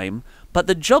the time, but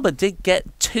the jobber did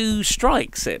get 2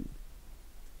 strikes in.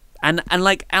 And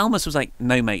like Almas was like,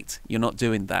 no mate, you're not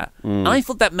doing that. And I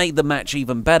thought that made the match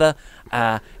even better.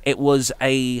 It was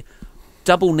a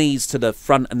double knees to the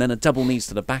front and then a double knees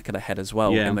to the back of the head as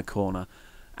well in the corner.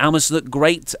 Almas looked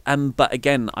great, but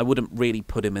again, I wouldn't really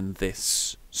put him in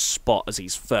this spot as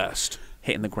he's first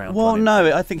hitting the ground. Well, running.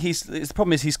 no, I think the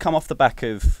problem is he's come off the back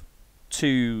of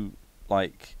 2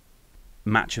 like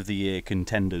match of the year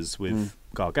contenders with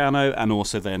Gargano, and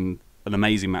also then an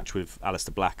amazing match with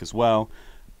Aleister Black as well.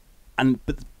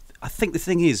 But I think the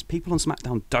thing is, people on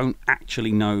SmackDown don't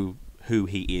actually know who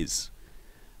he is,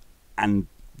 and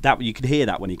that you could hear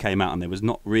that when he came out, and there was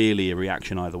not really a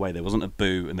reaction either way. There wasn't a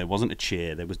boo and there wasn't a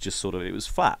cheer. There was just it was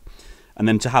flat. And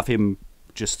then to have him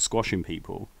just squashing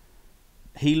people,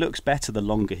 he looks better the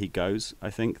longer he goes. I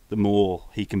think the more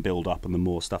he can build up and the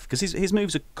more stuff, because his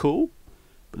moves are cool,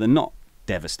 but they're not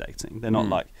devastating. They're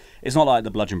not it's not like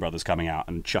the Bludgeon Brothers coming out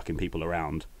and chucking people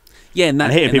around. Yeah, and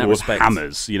hitting people with respect.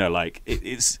 hammers. You know, like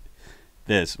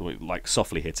there's like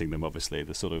softly hitting them. Obviously,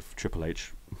 the sort of Triple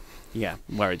H. Yeah,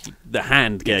 where the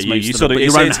hand gets you most sort of of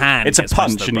your own hand. It's a gets most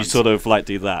punch, of and you sort of like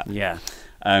do that. Yeah,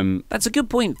 that's a good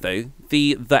point though.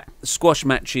 The squash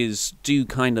matches do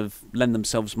kind of lend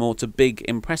themselves more to big,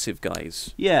 impressive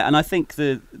guys. Yeah, and I think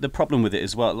the problem with it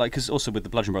as well, like, because also with the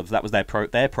Bludgeon Brothers, that was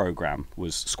their program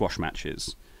was squash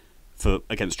matches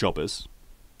against jobbers,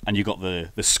 and you got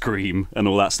the scream and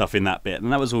all that stuff in that bit,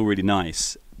 and that was all really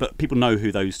nice. But people know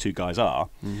who those 2 guys are.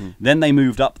 Then they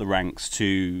moved up the ranks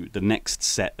to the next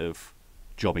set of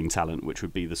jobbing talent, which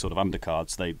would be the sort of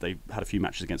undercards. They had a few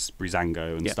matches against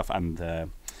Breezango and stuff, and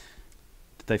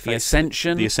they faced the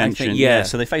Ascension. The Ascension, think, yeah.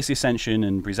 So they faced the Ascension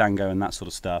and Breezango and that sort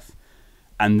of stuff.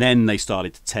 And then they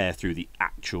started to tear through the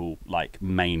actual like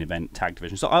main event tag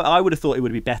division. So I would have thought it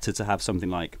would be better to have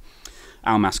something like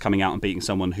Almas coming out and beating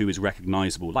someone who is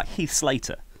recognisable, like Heath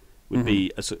Slater would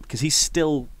be, because he's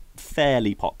still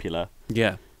fairly popular,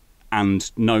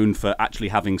 and known for actually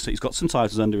having. So he's got some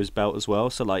titles under his belt as well.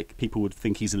 So like people would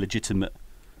think he's a legitimate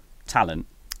talent.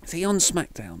 Is he on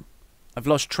SmackDown? I've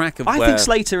lost track of. I think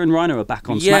Slater and Rhino are back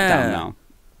on SmackDown now,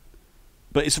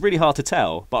 but it's really hard to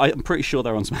tell. But I'm pretty sure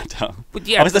they're on SmackDown. But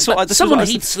yeah, someone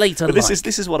Heath Slater. But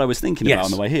this is what I was thinking about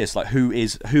on the way here. It's like who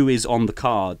is on the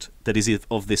card that is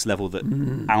of this level that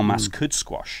Almas could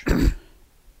squash.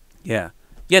 Yeah,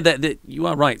 you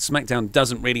are right. SmackDown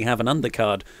doesn't really have an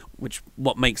undercard,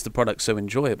 what makes the product so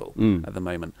enjoyable at the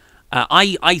moment.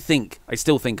 I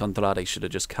still think Andrade should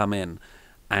have just come in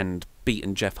and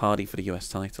beaten Jeff Hardy for the US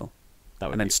title,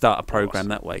 and then start a program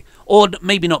that way, or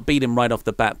maybe not beat him right off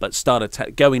the bat, but start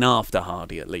going after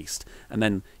Hardy at least, and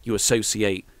then you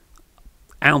associate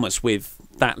Almas with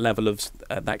that level of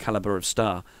that caliber of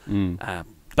star. But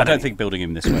I don't think building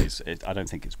him this way I don't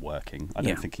think it's working. I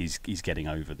don't think he's getting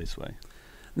over this way.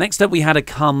 Next up, we had a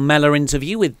Carmella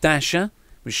interview with Dasha.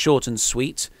 It was short and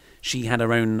sweet. She had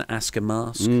her own Asuka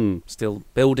mask. Still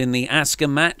building the Asuka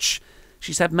match.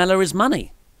 She said Mella is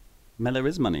money. Mella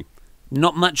is money.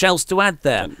 Not much else to add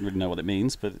there. I don't really know what it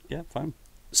means, but yeah, fine.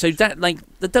 So the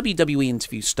WWE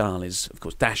interview style is, of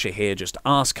course, Dasha here just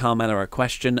asked Carmella a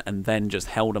question and then just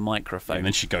held a microphone. And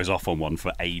then she goes off on one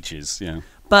for ages, yeah.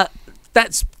 But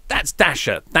that's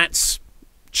Dasha. That's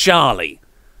Charlie.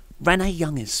 Renee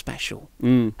Young is special.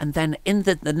 And then in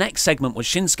the next segment was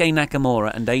Shinsuke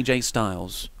Nakamura and AJ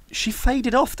Styles. She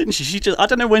faded off, didn't she? I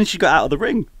don't know when she got out of the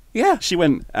ring. Yeah. She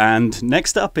went, and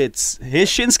next up here's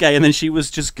Shinsuke, and then she was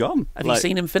just gone. Have you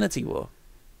seen Infinity War?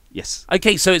 Yes.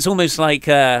 Okay, so it's almost like,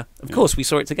 of course we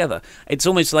saw it together. It's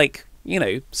almost like,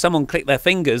 someone clicked their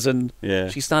fingers and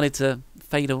she started to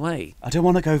fade away. I don't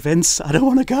want to go, Vince. I don't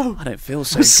want to go. I don't feel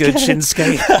so good,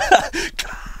 Shinsuke.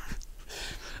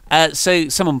 So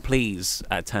someone please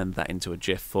turn that into a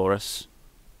GIF for us,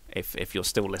 if you're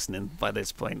still listening by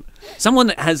this point.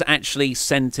 Someone has actually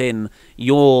sent in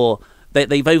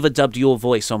they've overdubbed your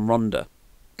voice on Ronda.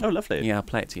 Oh, lovely. Yeah, I'll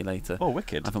play it to you later. Oh,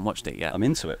 wicked. I haven't watched it yet. I'm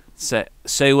into it. So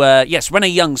yes, Renee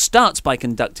Young starts by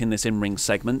conducting this in-ring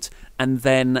segment, and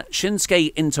then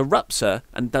Shinsuke interrupts her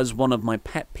and does one of my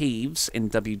pet peeves in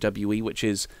WWE, which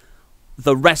is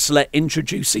the wrestler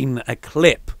introducing a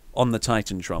clip on the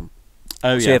Titantron.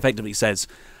 Oh, yeah. So he effectively says,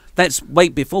 let's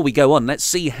wait before we go on. Let's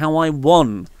see how I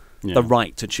won the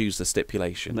right to choose the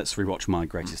stipulation. Let's rewatch my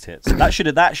greatest hits. That should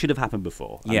have happened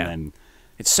before. And then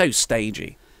it's so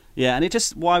stagey. Yeah, and it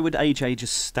just, why would AJ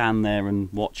just stand there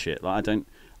and watch it? Like, I don't.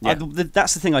 Yeah.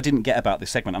 That's the thing I didn't get about this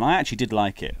segment, and I actually did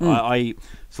like it. I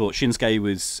thought Shinsuke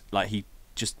was like, he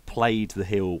just played the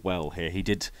heel well here.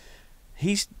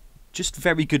 He's just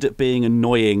very good at being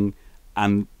annoying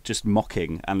and just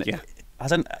mocking. And I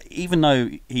don't, even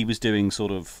though he was doing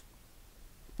sort of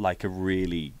like a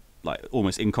really like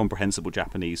almost incomprehensible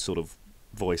Japanese sort of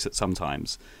voice at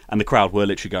sometimes, and the crowd were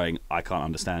literally going, "I can't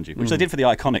understand you," which they did for the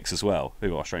Iconics as well,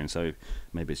 who are Australian, so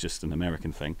maybe it's just an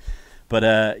American thing.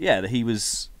 But yeah, he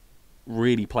was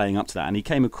really playing up to that, and he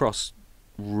came across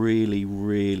really,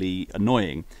 really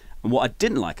annoying. And what I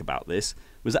didn't like about this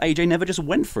was that AJ never just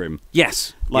went for him.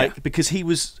 Yes, because he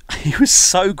was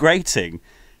so grating,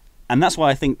 and that's why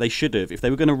I think they should have, if they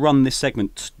were going to run this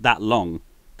segment that long,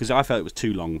 because I felt it was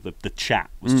too long. The chat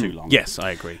was too long. Yes,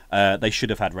 I agree. They should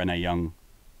have had Renee Young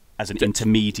as an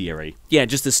intermediary. Yeah,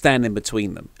 just to stand in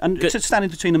between them. And to stand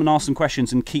in between them and ask some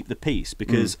questions and keep the peace,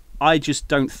 because I just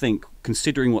don't think,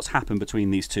 considering what's happened between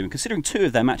these two, and considering 2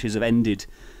 of their matches have ended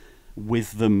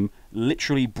with them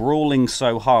literally brawling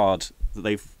so hard that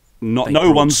they've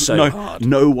no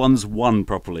one's won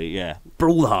properly. Yeah,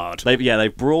 brawl hard.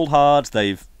 They've brawled hard.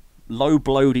 They've low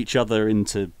blowed each other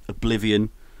into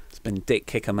oblivion. It's been dick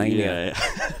kicker mania.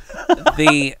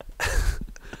 Yeah.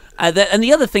 And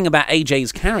the other thing about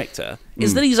AJ's character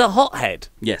is that he's a hothead.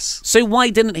 Yes. So why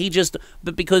didn't he just...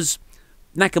 But because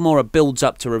Nakamura builds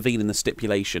up to revealing the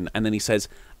stipulation, and then he says,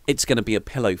 it's going to be a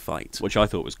pillow fight. Which I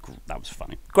thought was... That was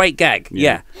funny. Great gag,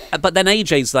 yeah. But then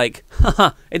AJ's like,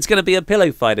 haha, it's going to be a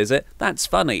pillow fight, is it? That's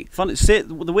funny. Funny. See,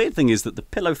 the weird thing is that the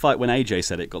pillow fight, when AJ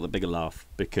said it, got the bigger laugh,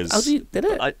 because... Oh, did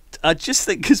it? I just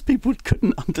think because people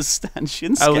couldn't understand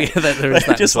Shinsuke. Oh, yeah, there is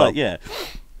that just as well. like, yeah.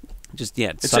 Just, yeah.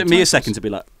 It took me a second to be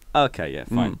like, okay, yeah,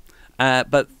 fine.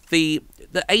 But the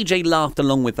AJ laughed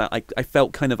along with that. I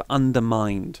felt kind of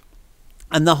undermined.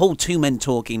 And the whole 2 men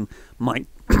talking,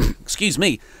 excuse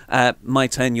me, my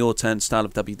turn, your turn style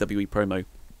of WWE promo,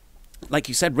 like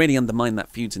you said, really undermined that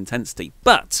feud's intensity.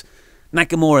 But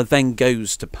Nakamura then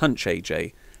goes to punch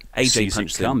AJ. AJ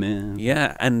punched him.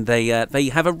 Yeah, and they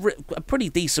have a pretty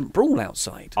decent brawl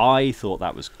outside. I thought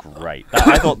that was great.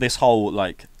 I thought this whole,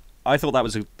 like... I thought that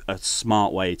was a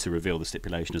smart way to reveal the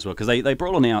stipulation as well, because they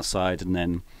brawl on the outside, and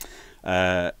then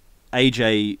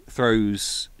AJ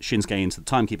throws Shinsuke into the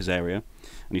timekeeper's area,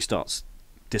 and he starts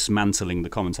dismantling the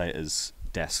commentator's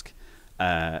desk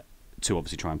to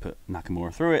obviously try and put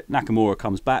Nakamura through it. Nakamura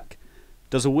comes back,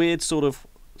 does a weird sort of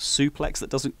suplex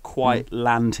that doesn't quite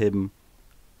land him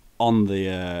on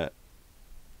the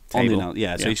table.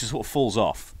 So he just sort of falls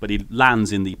off, but he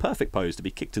lands in the perfect pose to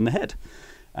be kicked in the head.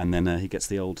 And then he gets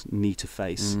the old knee to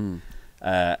face.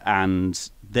 And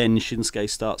then Shinsuke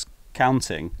starts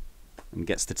counting and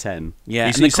gets to 10. Yeah,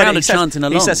 and the crowd are chanting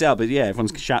along. He sets it up, but yeah,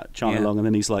 everyone's chanting along, and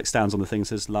then he's like stands on the thing and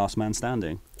says, last man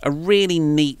standing. A really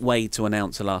neat way to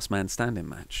announce a last man standing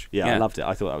match. Yeah, I loved it.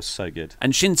 I thought that was so good.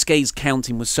 And Shinsuke's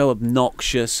counting was so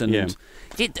obnoxious. And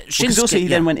because also he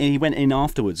then went in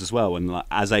afterwards as well, and like,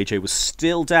 as AJ was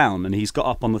still down, and he's got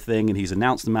up on the thing, and he's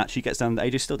announced the match, he gets down,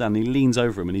 AJ's still down, and he leans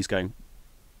over him, and he's going...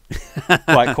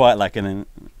 quite quiet, like, and then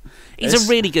he's a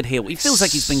really good heel. He feels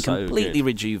like he's been completely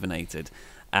rejuvenated,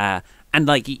 and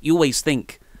like you always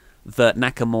think that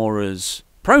Nakamura's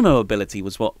promo ability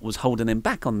was what was holding him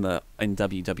back in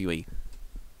WWE.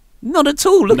 Not at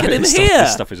all. Look at him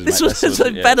here. This was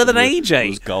better than AJ. It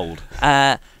was gold.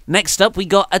 Next up, we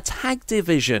got a tag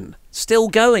division still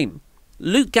going.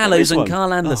 Luke Gallows and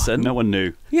Carl Anderson. No one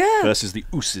knew. Yeah. Versus the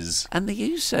Usos. And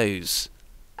the Usos.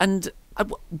 And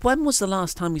when was the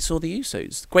last time we saw the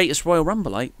Usos? Greatest Royal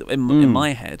Rumble, in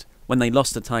my head, when they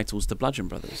lost the titles to Bludgeon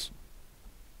Brothers.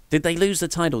 Did they lose the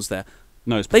titles there?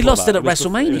 No, they lost it at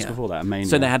WrestleMania. It was before that, Mania.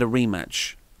 So they had a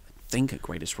rematch, I think, at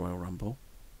Greatest Royal Rumble.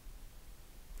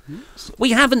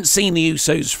 We haven't seen the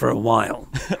Usos for a while,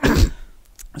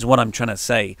 is what I'm trying to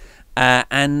say.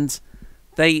 And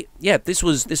this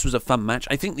was a fun match.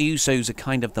 I think the Usos are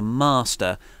kind of the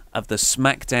master of the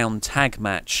SmackDown tag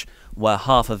match, where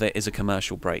half of it is a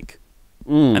commercial break.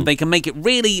 And they can make it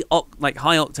really like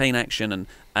high-octane action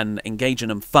and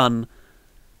engaging and fun,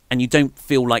 and you don't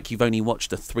feel like you've only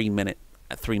watched 3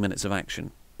 minutes of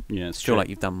action. Yeah, it's feel true. like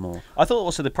you've done more. I thought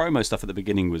also the promo stuff at the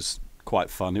beginning was quite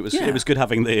fun. It was good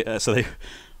having the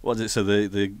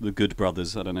the Good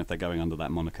Brothers. I don't know if they're going under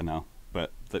that moniker now,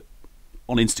 but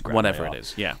on Instagram, whatever it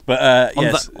is, yeah. But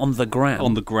on the gram,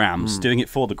 on the grams, doing it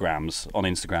for the grams on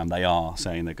Instagram, they are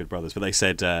saying they're Good Brothers. But they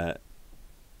said,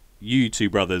 you two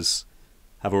brothers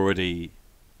have already.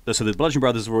 So the Bludgeon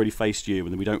Brothers have already faced you,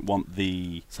 and we don't want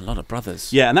the... It's a lot of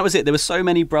brothers. Yeah, and that was it. There were so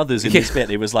many brothers in this bit.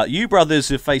 It was like, you brothers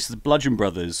have faced the Bludgeon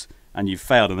Brothers, and you've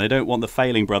failed, and they don't want the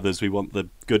failing brothers, we want the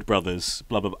good brothers,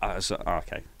 blah, blah, blah.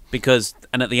 Okay.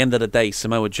 And at the end of the day,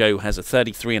 Samoa Joe has a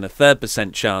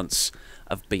 33.3% chance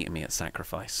of beating me at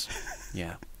Sacrifice.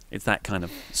 Yeah. It's that kind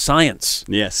of science.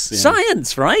 Yes. Yeah.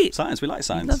 Science, right? Science, we like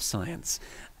science. We love science.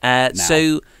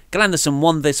 So Glanderson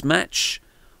won this match,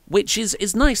 which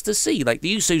is nice to see. Like,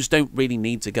 the Usos don't really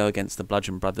need to go against the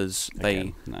Bludgeon Brothers.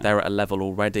 They're at a level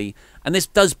already, and this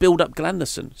does build up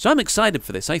Glanderson. So I'm excited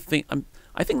for this. I think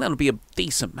that'll be a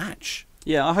decent match.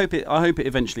 Yeah, I hope it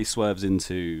eventually swerves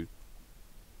into,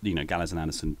 Gallows and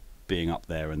Anderson being up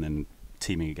there and then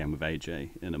teaming again with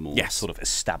AJ in a more sort of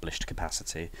established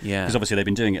capacity. Yeah, because obviously they've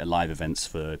been doing it at live events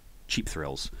for cheap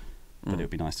thrills, but it would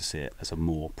be nice to see it as a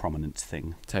more prominent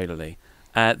thing. Totally.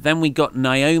 Then we got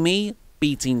Naomi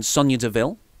beating Sonya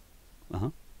Deville.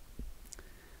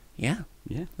 Yeah.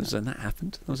 That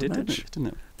happened. That was a match, didn't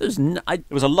it? There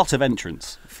was a lot of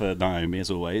entrance for Naomi as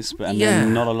always, but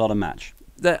then not a lot of match.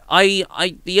 The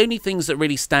only things that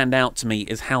really stand out to me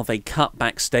is how they cut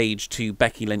backstage to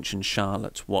Becky Lynch and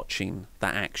Charlotte watching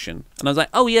that action, and I was like,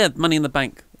 oh yeah, Money in the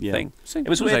Bank thing. So it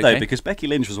was weird though, because Becky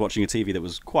Lynch was watching a TV that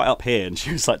was quite up here, and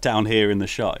she was like down here in the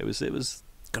shot. It was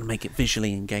got to make it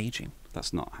visually engaging.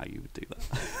 That's not how you would do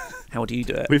that. How do you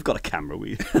do it? We've got a camera.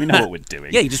 We know what we're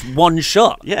doing. Yeah, you just one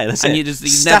shot. Yeah, that's and it. You just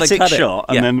static never cut shot,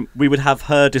 it. and then we would have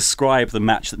her describe the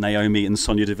match that Naomi and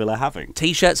Sonya Deville are having.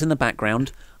 T-shirts in the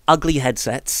background, ugly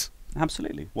headsets.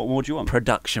 Absolutely. What more do you want?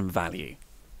 Production value.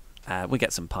 We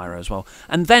get some pyro as well.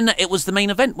 And then it was the main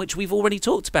event, which we've already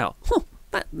talked about.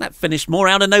 That finished more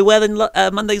out of nowhere than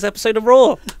Monday's episode of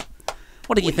Raw.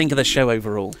 What did you think of the show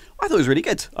overall? I thought it was really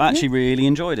good. I actually really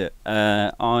enjoyed it.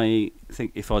 I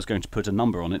think if I was going to put a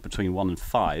number on it between 1 and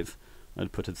 5,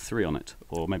 I'd put a 3 on it,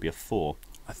 or maybe a 4.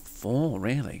 A 4,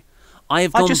 really? I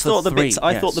just thought the bits.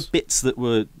 I thought the bits that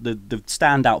were the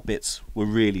standout bits were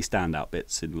really standout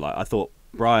bits. I thought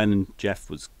Brian and Jeff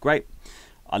was great.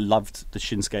 I loved the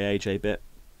Shinsuke AJ bit.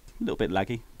 A little bit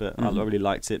laggy, but I really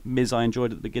liked it. Miz I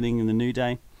enjoyed at the beginning in the New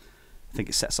Day. I think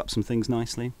it sets up some things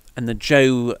nicely. And the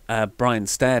Joe Bryan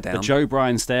stare down. The Joe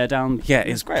Bryan stare down. Yeah,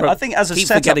 is great. I think as a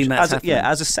setup,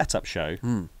 as a setup show,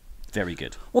 very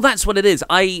good. Well, that's what it is.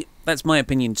 That's my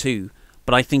opinion too.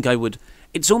 But I think I would.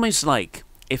 It's almost like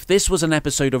if this was an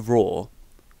episode of Raw,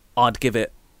 I'd give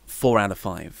it 4 out of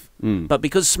 5. But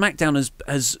because SmackDown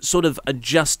has sort of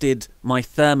adjusted my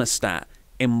thermostat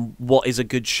in what is a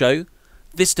good show,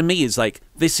 this to me is like,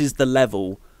 this is the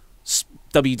level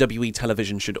WWE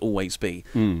television should always be.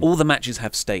 All the matches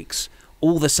have stakes.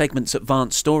 All the segments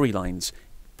advance storylines.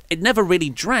 It never really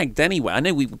dragged anywhere. I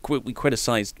know we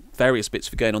criticised various bits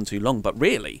for going on too long, but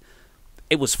really,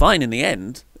 it was fine in the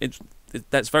end.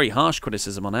 That's very harsh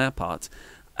criticism on our part.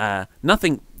 There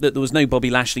was no Bobby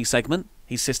Lashley segment.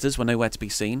 His sisters were nowhere to be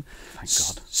seen. Thank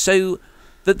God. So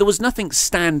there was nothing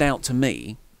stand out to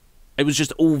me. It was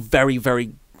just all very,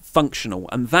 very functional,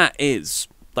 and that is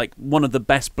like one of the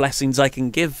best blessings I can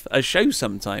give a show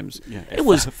sometimes. Yeah, it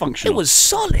was functional. It was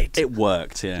solid. It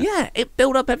worked, yeah. Yeah, it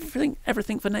built up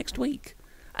everything for next week.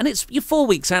 And you're 4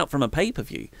 weeks out from a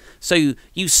pay-per-view. So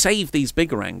you save these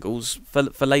bigger angles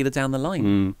for later down the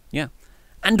line. Yeah.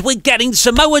 And we're getting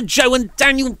Samoa Joe and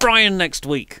Daniel Bryan next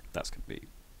week. That's going to be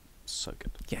so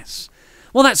good. Yes.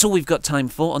 Well, that's all we've got time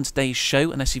for on today's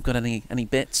show, unless you've got any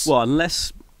bits. Well,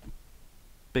 unless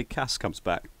Big Cass comes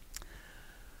back.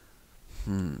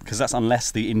 Because that's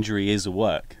unless the injury is a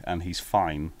work and he's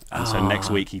fine. And so next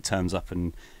week he turns up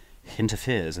and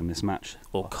interferes in this match.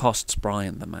 Or costs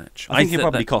Bryan the match. I think he'll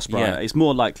probably cost Bryan. Yeah. It's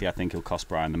more likely, I think, he'll cost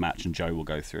Bryan the match and Joe will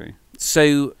go through.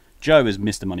 So Joe as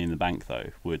Mr. Money in the Bank,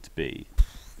 though, would be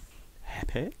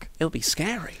epic. It'll be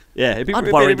scary. Yeah, it'd be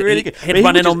really good. He'd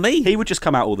run in on me. He would just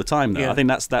come out all the time, though. Yeah. I think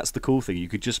that's the cool thing. You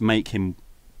could just make him,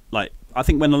 like, I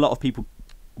think when a lot of people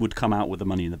would come out with the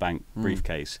Money in the Bank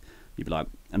briefcase, you'd be like,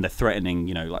 and they're threatening,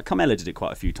 like Carmella did it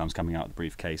quite a few times, coming out with the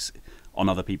briefcase on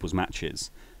other people's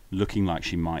matches, looking like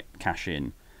she might cash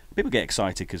in. People get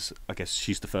excited because I guess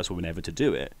she's the first woman ever to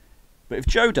do it. But if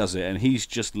Joe does it and he's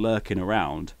just lurking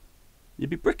around, you'd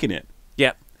be bricking it.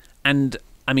 Yep. And,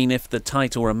 I mean, if the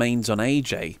title remains on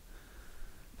AJ,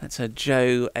 that's a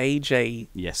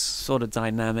Joe-AJ sort of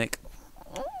dynamic.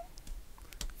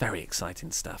 Very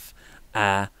exciting stuff.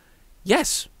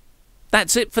 Yes.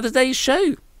 That's it for today's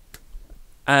show.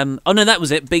 Oh no, that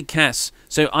was it. Big Cass.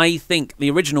 So I think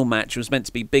the original match was meant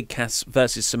to be Big Cass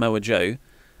versus Samoa Joe.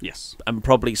 Yes. And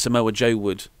probably Samoa Joe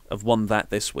would have won that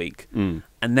this week. And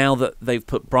now that they've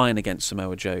put Bryan against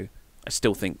Samoa Joe, I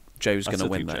still think Joe's going to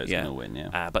win think that. Joe's Yeah. gonna win,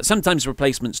 yeah. But sometimes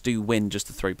replacements do win just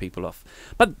to throw people off.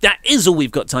 But that is all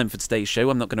we've got time for today's show.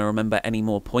 I'm not going to remember any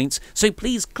more points. So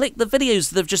please click the videos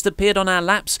that have just appeared on our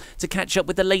laps to catch up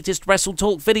with the latest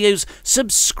WrestleTalk videos.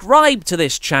 Subscribe to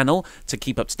this channel to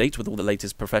keep up to date with all the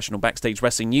latest professional backstage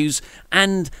wrestling news.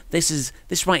 And this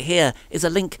right here is a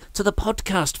link to the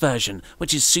podcast version,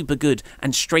 which is super good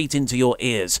and straight into your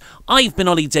ears. I've been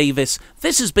Ollie Davis.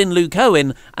 This has been Luke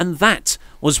Owen, and that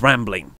was Rambling.